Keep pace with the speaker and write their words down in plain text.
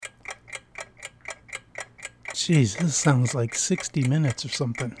Jeez, this sounds like 60 minutes or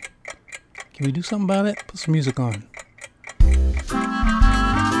something. Can we do something about it? Put some music on.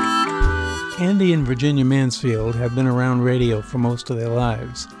 Andy and Virginia Mansfield have been around radio for most of their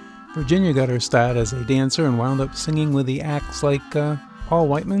lives. Virginia got her start as a dancer and wound up singing with the acts like Paul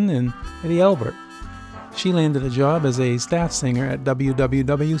Whiteman and Eddie Albert. She landed a job as a staff singer at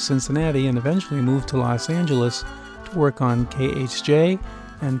WWW Cincinnati and eventually moved to Los Angeles to work on KHJ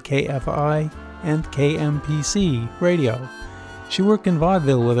and KFI and KMPC radio. She worked in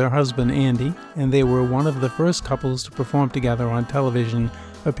vaudeville with her husband Andy, and they were one of the first couples to perform together on television,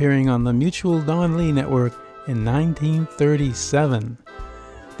 appearing on the Mutual Don Lee Network in 1937.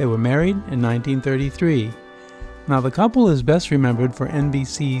 They were married in 1933. Now the couple is best remembered for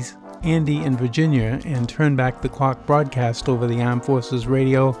NBC's Andy and Virginia and Turn Back the Clock broadcast over the Armed Forces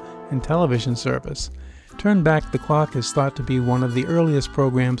radio and television service. Turn Back the Clock is thought to be one of the earliest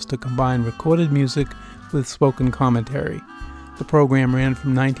programs to combine recorded music with spoken commentary. The program ran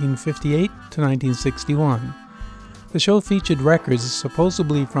from 1958 to 1961. The show featured records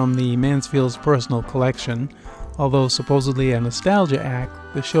supposedly from the Mansfield's personal collection. Although supposedly a nostalgia act,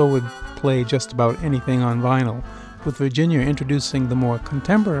 the show would play just about anything on vinyl, with Virginia introducing the more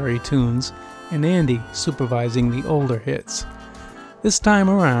contemporary tunes and Andy supervising the older hits. This time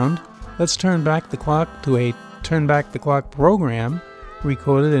around, let's turn back the clock to a Turn Back the Clock program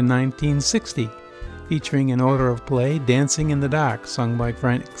recorded in 1960, featuring in order of play Dancing in the Dark, sung by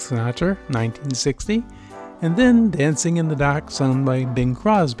Frank Sinatra, 1960, and then Dancing in the Dark, sung by Bing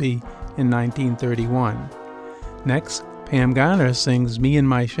Crosby in 1931. Next, Pam Garner sings Me and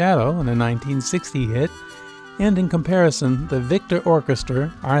My Shadow, a 1960 hit, and in comparison, the Victor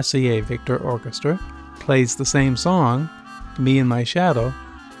Orchestra, RCA Victor Orchestra, plays the same song, Me and My Shadow,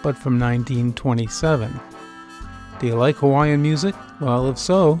 but from 1927. Do you like Hawaiian music? Well, if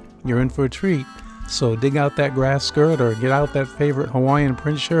so, you're in for a treat. So dig out that grass skirt or get out that favorite Hawaiian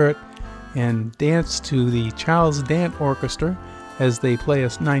print shirt and dance to the Charles Dant Orchestra as they play a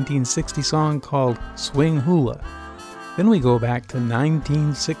 1960 song called Swing Hula. Then we go back to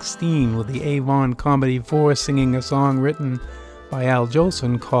 1916 with the Avon Comedy 4 singing a song written by Al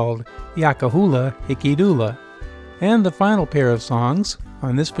Jolson called Yakahula Hikidula. And the final pair of songs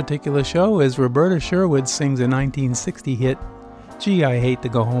on this particular show is Roberta Sherwood sings a 1960 hit, Gee, I Hate to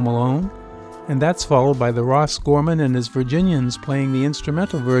Go Home Alone, and that's followed by the Ross Gorman and his Virginians playing the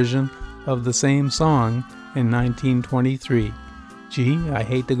instrumental version of the same song in 1923, Gee, I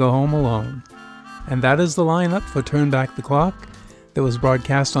Hate to Go Home Alone. And that is the lineup for Turn Back the Clock that was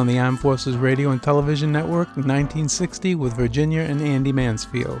broadcast on the Armed Forces Radio and Television Network in 1960 with Virginia and Andy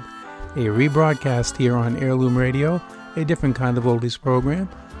Mansfield. A rebroadcast here on Heirloom Radio, a different kind of oldies program.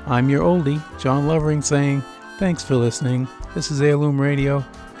 I'm your oldie, John Lovering, saying thanks for listening. This is Heirloom Radio,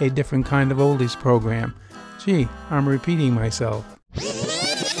 a different kind of oldies program. Gee, I'm repeating myself.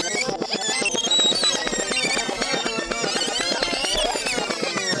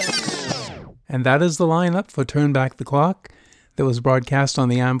 And that is the lineup for Turn Back the Clock that was broadcast on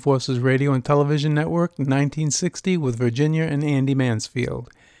the Armed Forces Radio and Television Network in 1960 with Virginia and Andy Mansfield.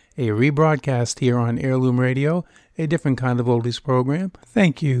 A rebroadcast here on Heirloom Radio, a different kind of oldies program.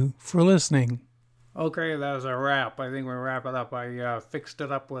 Thank you for listening. Okay, that was a wrap. I think we'll wrap it up. I fixed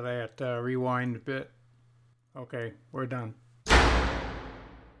it up with that rewind bit. Okay, we're done.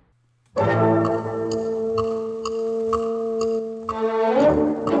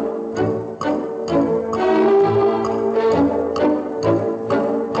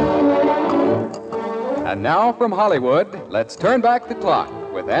 And now from Hollywood, let's turn back the clock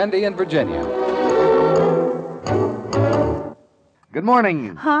with Andy and Virginia. Good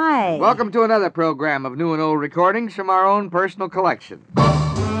morning. Hi. Welcome to another program of new and old recordings from our own personal collection.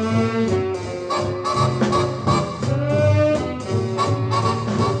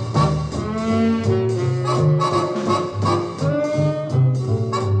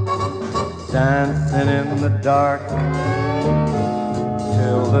 Dancing in the dark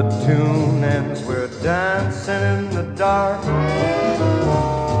till the tune ends. We're dancing in the dark,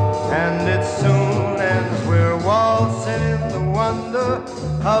 and it soon ends. We're waltzing in the wonder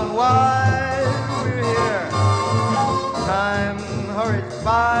of why we're here. Time hurries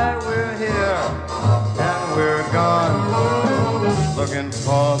by, we're here, and we're gone, looking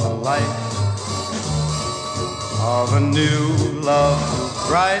for the light of a new love to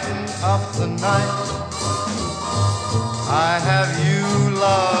brighten up the night. I have you,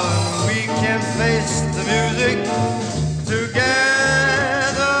 love, and we can face the music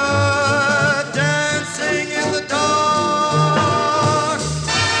together, dancing in the dark.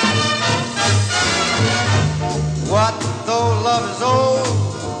 What though love is old?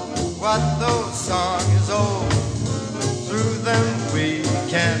 What though song is old?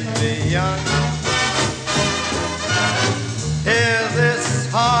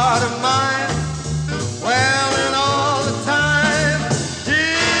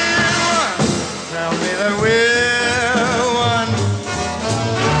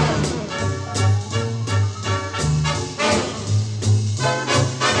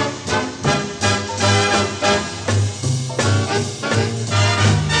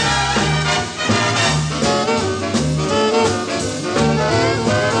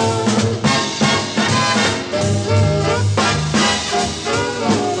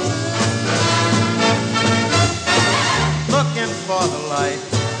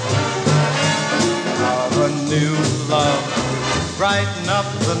 a new love to brighten up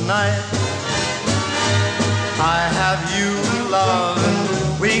the night. I have you, love,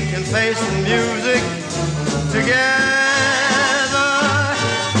 and we can face the music together,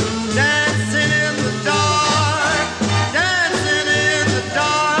 dancing in the dark, dancing in the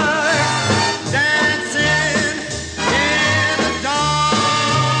dark, dancing in the dark.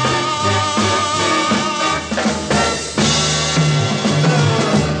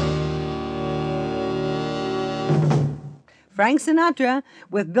 Frank Sinatra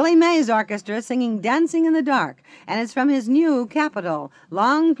with Billy Mays Orchestra singing Dancing in the Dark, and it's from his new Capitol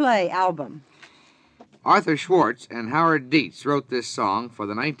long play album. Arthur Schwartz and Howard Dietz wrote this song for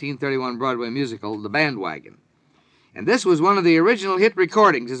the 1931 Broadway musical, The Bandwagon. And this was one of the original hit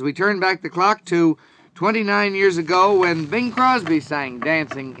recordings as we turn back the clock to 29 years ago when Bing Crosby sang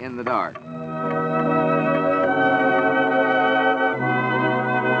Dancing in the Dark.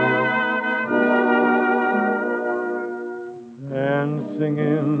 Dancing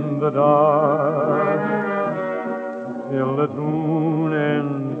in the dark till the tune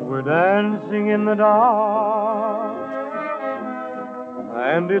ends, we're dancing in the dark,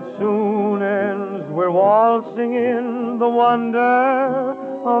 and it soon ends, we're waltzing in the wonder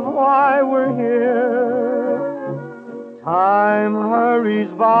of why we're here. Time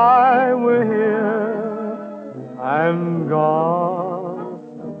hurries by, we're here and gone,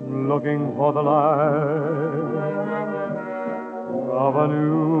 looking for the light of a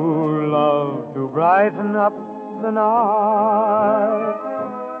new love to brighten up the night.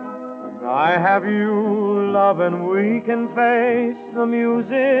 I have you, love, and we can face the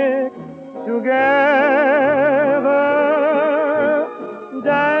music together,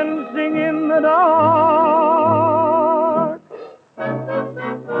 dancing in the dark.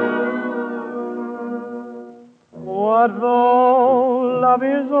 What though love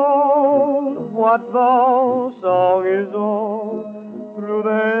is old, what though song is old, through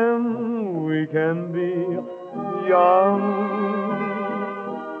them we can be young.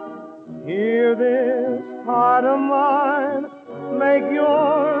 Hear this heart of mine, make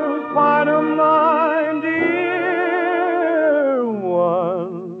yours part of mine, dear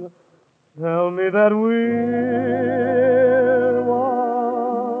one. Tell me that we're one.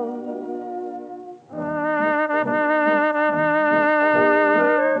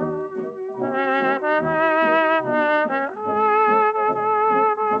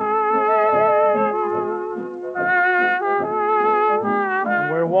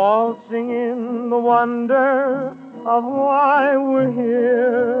 Waltzing in the wonder of why we're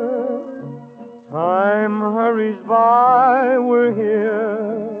here. Time hurries by, we're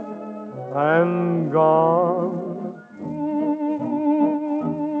here and gone.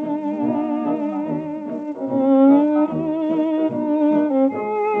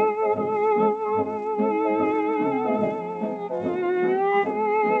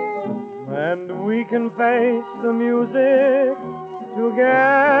 And we can face the music together,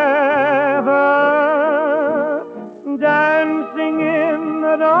 dancing in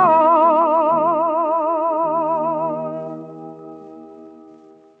the dark.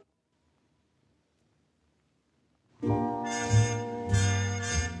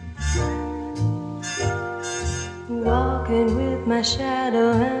 Walking with my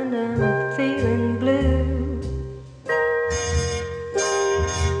shadow and I'm feeling blue.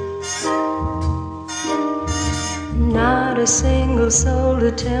 Not a single soul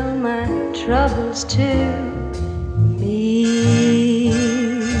to tell my troubles to. Me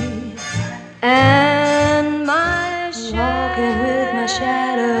and my shadow. Walking with my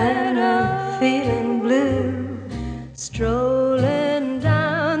shadow and I'm feeling blue. Strolling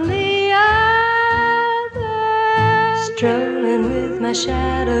down the avenue. Strolling with my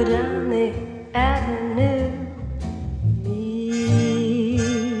shadow down the avenue.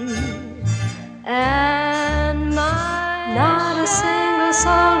 Me and not a single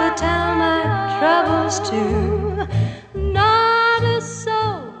soul to tell my troubles to. Not a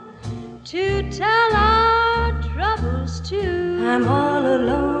soul to tell our troubles to. I'm all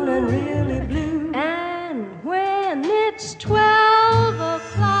alone and really blue. And when it's 12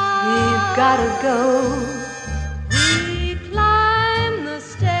 o'clock, we've gotta go. We climb the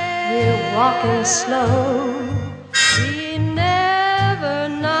stairs. We're walking slow. We never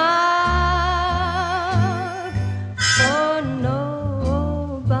knock, for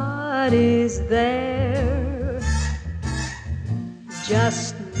nobody's there.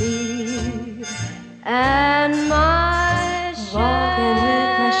 Just me and my shadow. Walking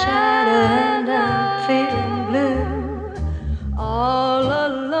with my shadow and I'm feeling blue. All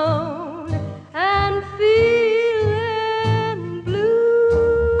alone and feeling blue.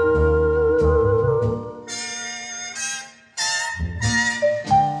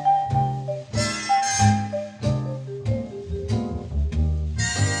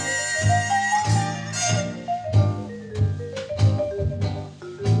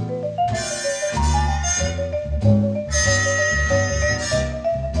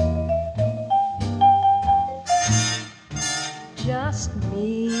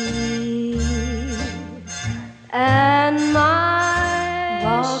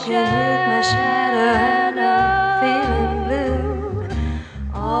 walking with my shadow and I'm feeling blue,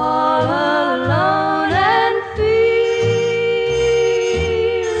 all alone and feeling,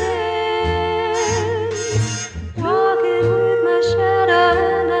 walking with my shadow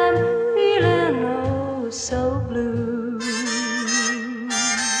and I'm feeling oh so blue.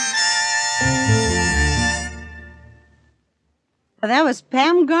 That was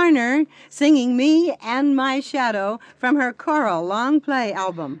Pam Garner singing Me and My Shadow from her choral long play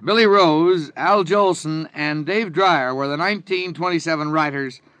album. Billy Rose, Al Jolson, and Dave Dreyer were the 1927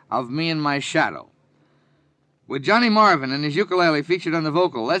 writers of Me and My Shadow. With Johnny Marvin and his ukulele featured on the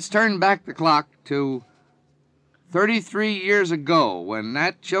vocal, let's turn back the clock to 33 years ago when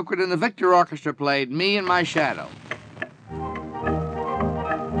Nat Chilcott and the Victor Orchestra played Me and My Shadow.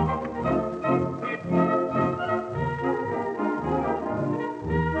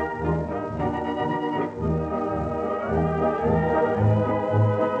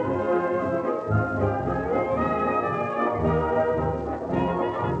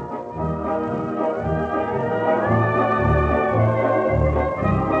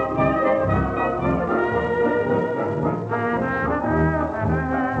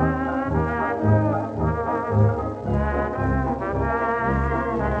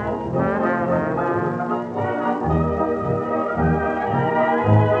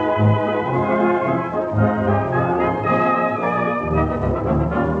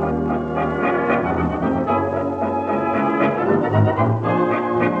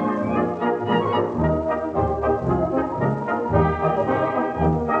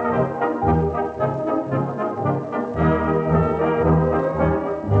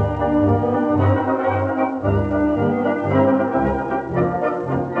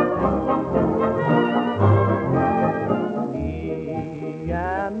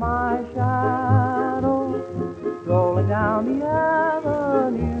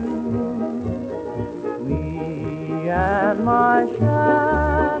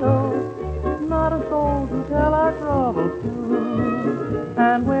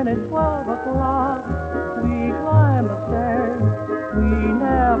 And when it's 12 o'clock, we climb the stairs. We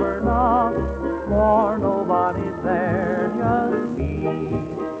never knock, for nobody's there. Just me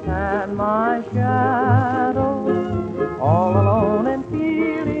and my shadow, all alone and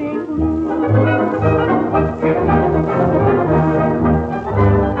feeling blue.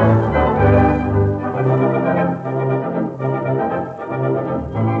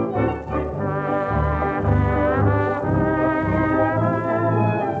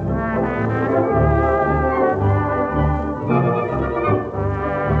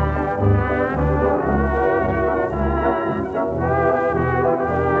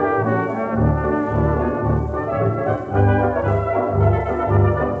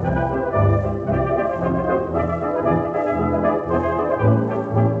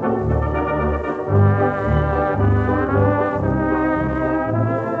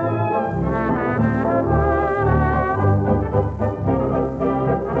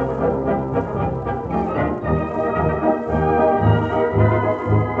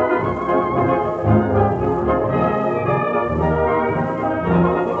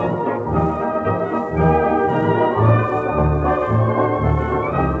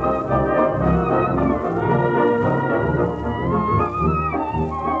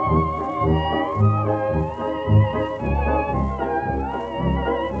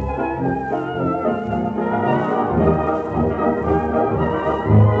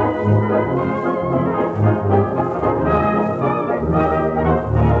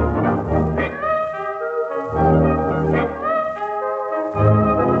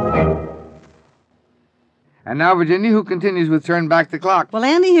 And now Virginia, who continues with Turn Back the Clock. Well,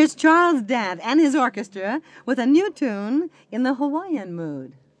 Andy, here's Charles Dant and his orchestra with a new tune in the Hawaiian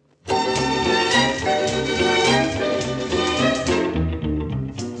mood.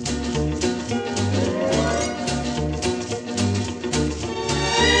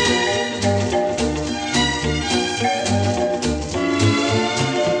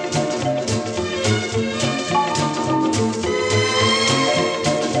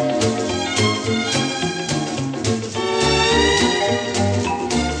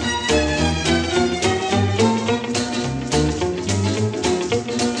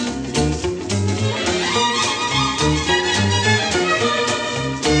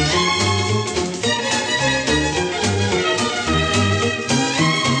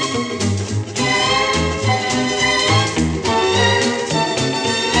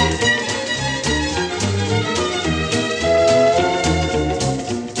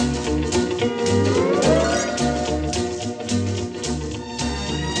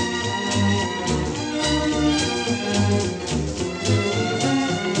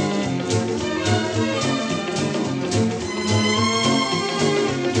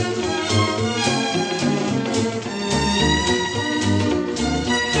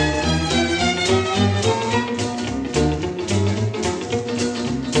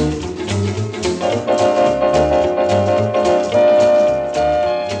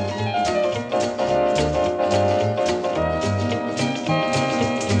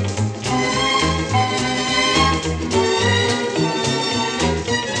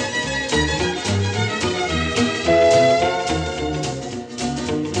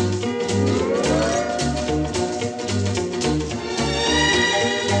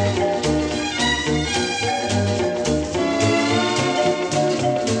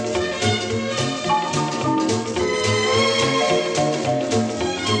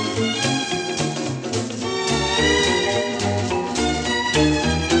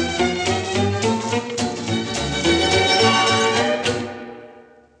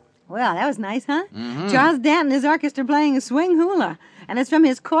 Well, that was nice, huh? Charles Dant and his orchestra playing Swing Hula. And it's from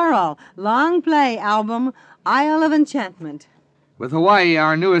his choral, long play album, Isle of Enchantment. With Hawaii,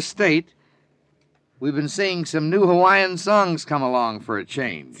 our newest state, we've been seeing some new Hawaiian songs come along for a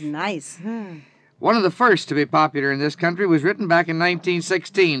change. It's nice. One of the first to be popular in this country was written back in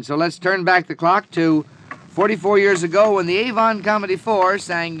 1916, so let's turn back the clock to 44 years ago when the Avon Comedy 4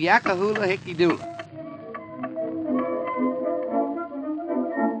 sang Yakahula Hickey Doola.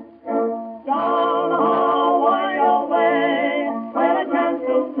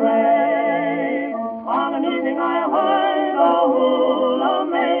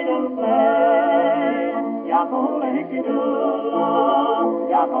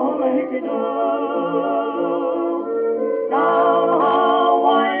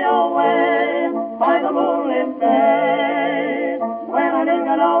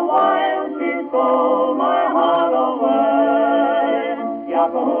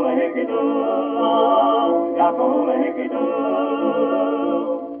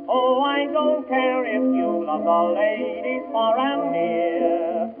 Oh, I don't care if you love the ladies far and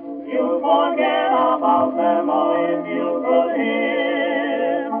near. You forget about them all if you could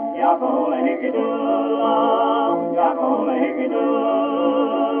hear. Yakahula hickey doo, yakahula hickey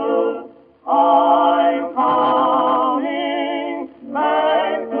doo. I'm coming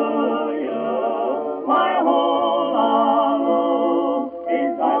back to you, my hula-loo.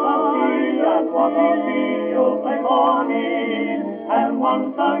 Is I love thee and what we see you play for me, and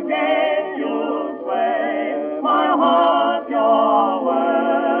once again you sway my heart your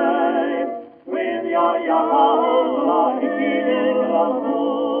way with your yakahula hickey doo.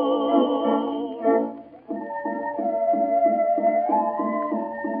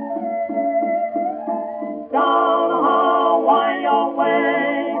 Down Hawaii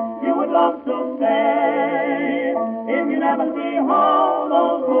way, you would love to stay if you never see how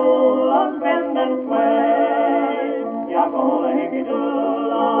those hulas bend and sway. Yakahula hickey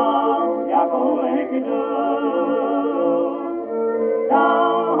doo, yakahula hickey doo.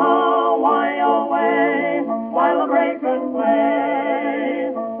 Down Hawaii way, while the breakers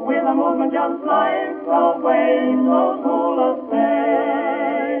play, with a movement just like the way those hulas say.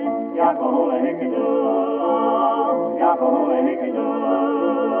 Yakahula hickey doo, yakahula hickey doo.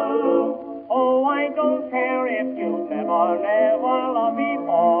 Oh, I don't care if you never loved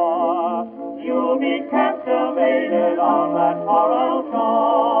before. You'll be captivated on that coral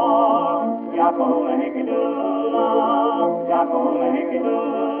shore. Yakahula hickey doo, yakahula hickey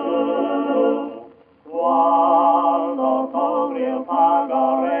doo. Waldo Coglio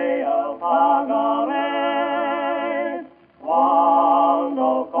Pagare, Pagare.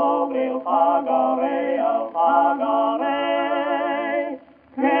 Waldo Coglio Pagare, Pagare.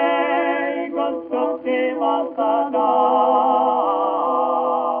 Que gusto que vas a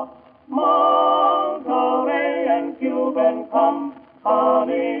dar. Monterey and Cuban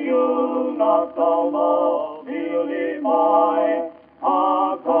company, you not so low, Billy boy,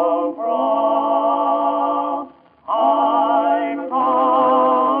 Uncle Frost. I'm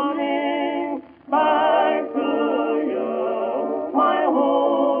coming back to you, my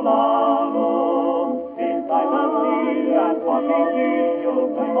hula-loo. Since I love thee and watching you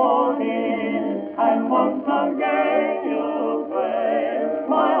play for me, and once again you play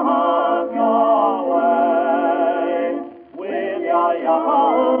my heart your way with your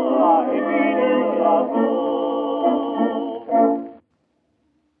yakahula hickey doo.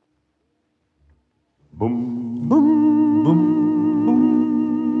 Boom, boom, boom, boom.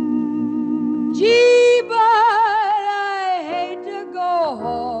 Gee, but I hate to go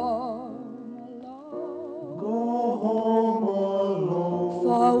home alone. Go home alone.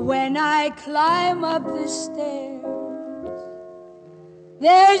 For when I climb up the stairs,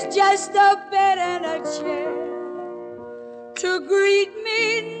 there's just a bed and a chair. To greet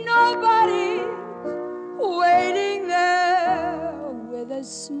me, nobody's waiting there with a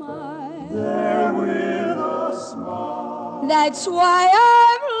smile. There with a smile. That's why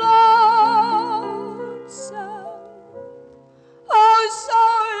I'm lonesome, oh so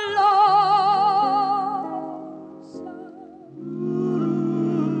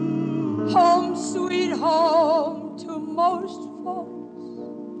lonesome. Home sweet home to most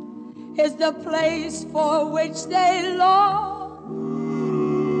folks is the place for which they long.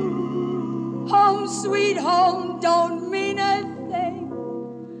 Home sweet home don't mean a thing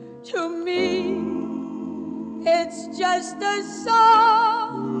to me. It's just a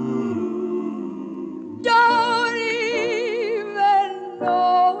song. Don't even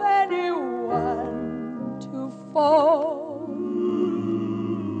know anyone to phone.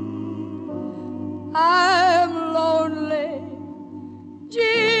 I'm lonely,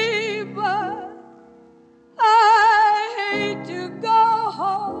 gee,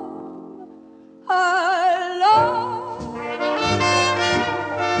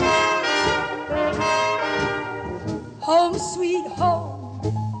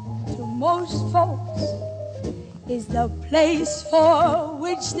 most folks is the place for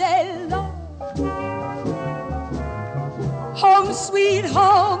which they long. Home sweet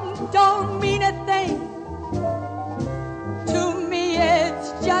home don't mean a thing. To me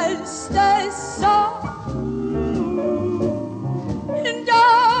it's just a song. And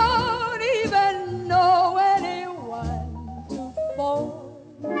don't even know anyone to phone.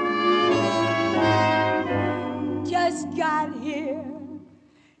 Just got here.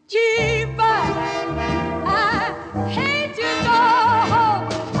 Gee, but I hate to go home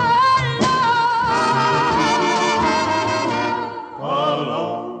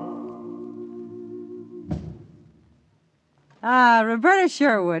Roberta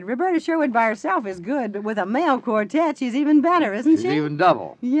Sherwood. Roberta Sherwood by herself is good, but with a male quartet, she's even better, isn't She's she? even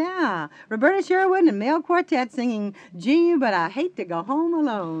double. Yeah. Roberta Sherwood and male quartet singing, Gee, but I hate to go home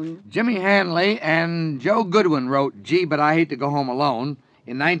alone. Jimmy Hanley and Joe Goodwin wrote Gee, But I Hate to Go Home Alone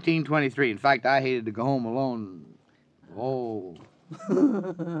in 1923. In fact, I hated to go home alone. Oh,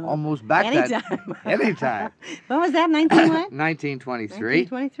 almost back Anytime. Anytime. What was that, 19 what? 1923.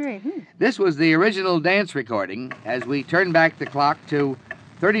 1923. This was the original dance recording as we turn back the clock to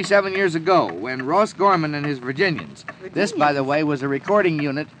 37 years ago when Ross Gorman and his Virginians. This, by the way, was a recording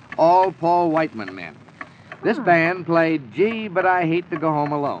unit, all Paul Whiteman men. This band played Gee, But I Hate to Go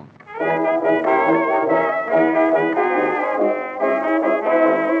Home Alone.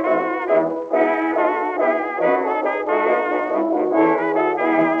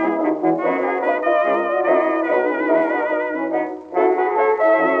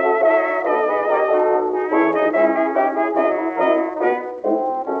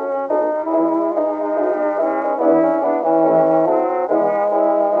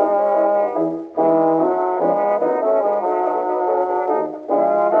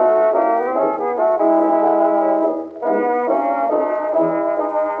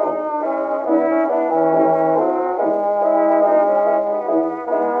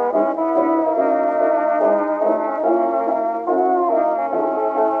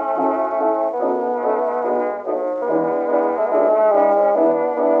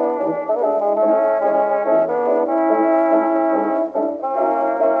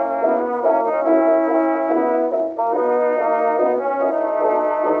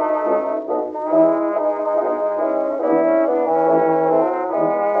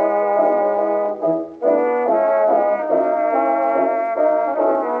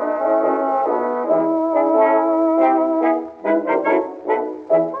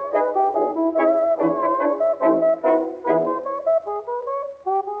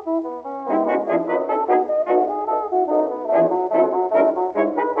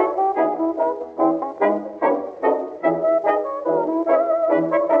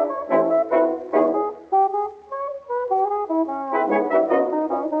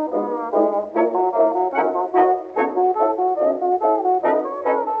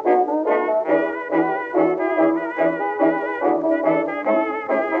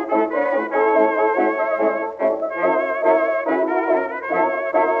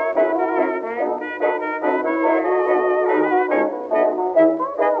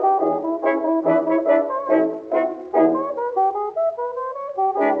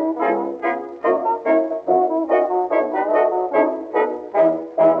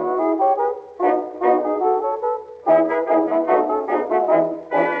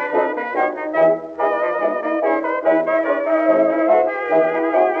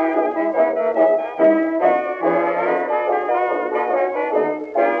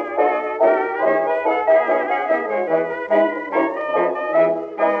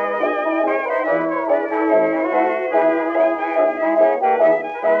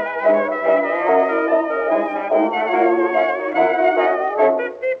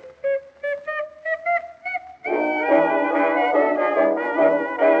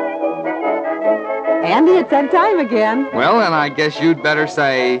 Andy, it's that time again. Well, then I guess you'd better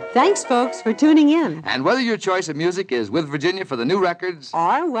say, Thanks, folks, for tuning in. and whether your choice of music is with Virginia for the new records,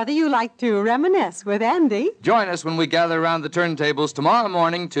 Or whether you like to reminisce with Andy. join us when we gather around the turntables tomorrow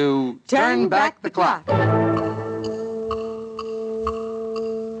morning to Turn back the clock.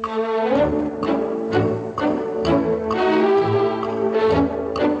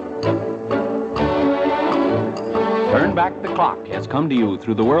 Turn Back the Clock has come to you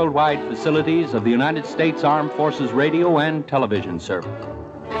through the worldwide facilities of the United States Armed Forces Radio and Television Service.